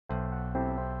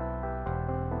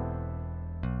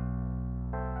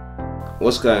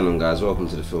What's going on, guys? Welcome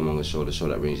to the Mongers show, the show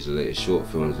that brings you the latest short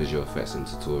films, visual effects and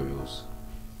tutorials.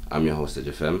 I'm your host,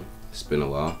 Adobe. It's been a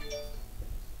while.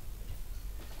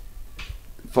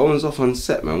 Phone's off on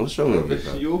set, man. What's wrong with you?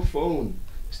 It's your phone.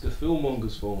 It's the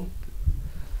Mongers phone.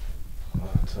 I'll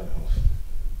turn it off.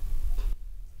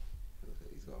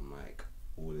 He's got a mic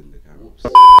all in the camera.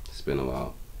 It's been a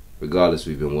while. Regardless,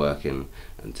 we've been working,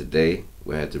 and today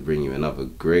we're here to bring you another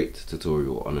great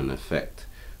tutorial on an effect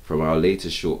from our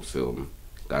latest short film,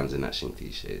 Guns Action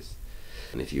Cliches.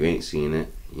 And if you ain't seen it,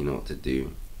 you know what to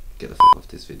do. Get the fuck off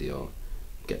this video,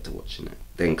 get to watching it,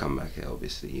 then come back here.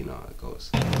 Obviously, you know how it goes.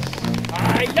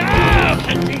 I love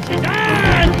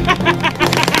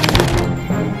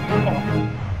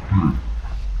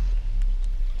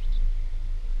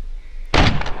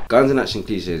Guns Action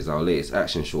Cliches is our latest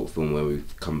action short film where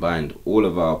we've combined all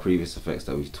of our previous effects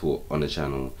that we've taught on the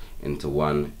channel into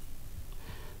one.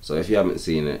 So if you haven't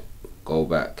seen it, go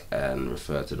back and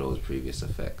refer to those previous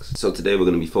effects. So today we're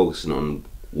going to be focusing on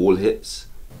wall hits.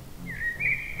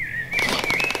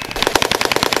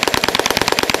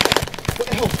 What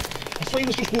the hell? I saw you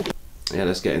was just walking. Yeah,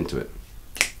 let's get into it.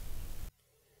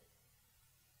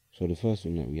 So the first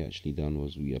thing that we actually done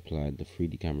was we applied the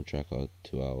 3D camera tracker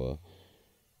to our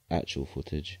actual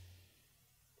footage,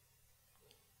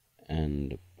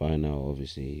 and by now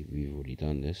obviously we've already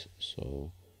done this,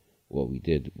 so what we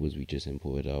did was we just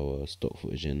imported our stock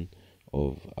footage in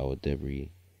of our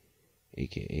debris,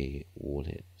 aka wall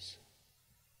hits.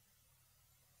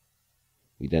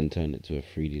 We then turned it to a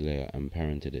 3D layer and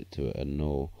parented it to a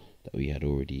null that we had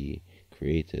already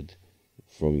created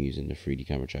from using the 3D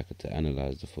camera tracker to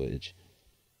analyze the footage.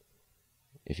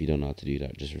 If you don't know how to do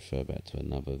that, just refer back to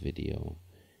another video.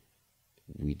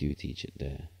 We do teach it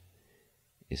there.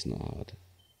 It's not hard.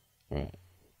 Alright,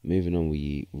 moving on,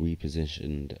 we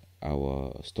repositioned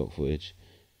our stock footage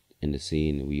in the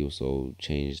scene. We also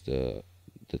changed the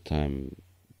time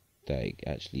that it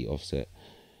actually offset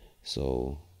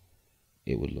so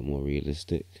it would look more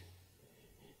realistic.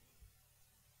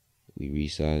 We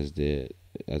resized it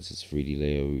as its 3D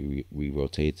layer. We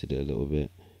rotated it a little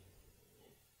bit.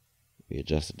 We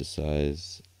adjusted the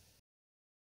size.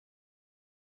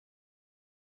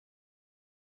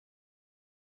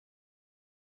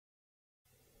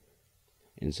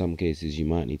 In some cases you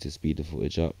might need to speed the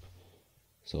footage up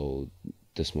so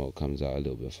the smoke comes out a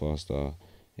little bit faster.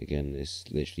 Again, it's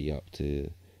literally up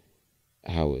to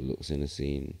how it looks in a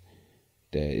scene.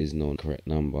 There is no correct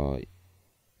number.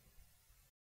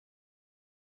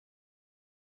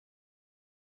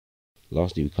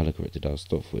 Lastly, we color corrected our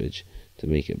stock footage to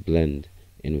make it blend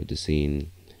in with the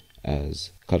scene,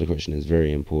 as color correction is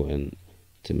very important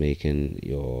to making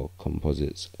your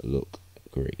composites look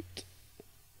great.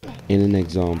 In an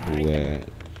example where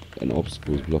an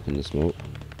obstacle is blocking the smoke,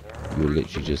 you will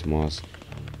literally just mask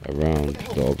around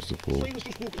the obstacle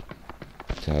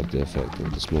to have the effect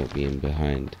of the smoke being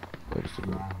behind the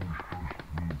obstacle.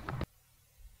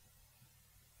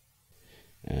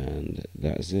 And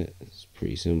that's it. It's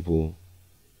pretty simple.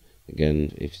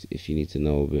 Again, if you need to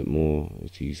know a bit more,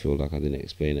 if you feel like I didn't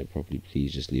explain it properly,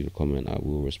 please just leave a comment. I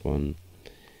will respond.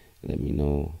 Let me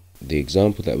know. The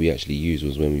example that we actually used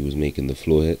was when we was making the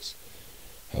floor hits.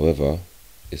 However,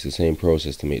 it's the same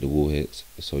process to make the wall hits,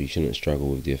 so you shouldn't struggle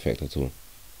with the effect at all.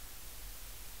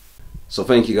 So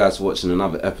thank you guys for watching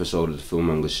another episode of the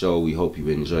Mongers show. We hope you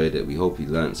enjoyed it. We hope you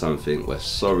learned something. We're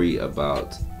sorry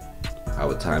about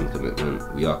our time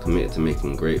commitment. We are committed to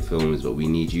making great films, but we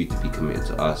need you to be committed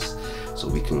to us so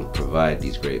we can provide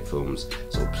these great films.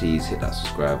 So please hit that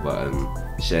subscribe button,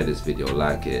 share this video,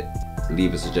 like it,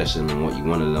 leave a suggestion on what you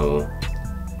want to know,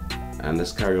 and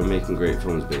let's carry on making great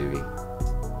films, baby.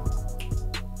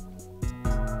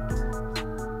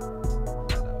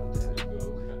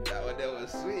 That one there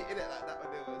was sweet, innit? Like that.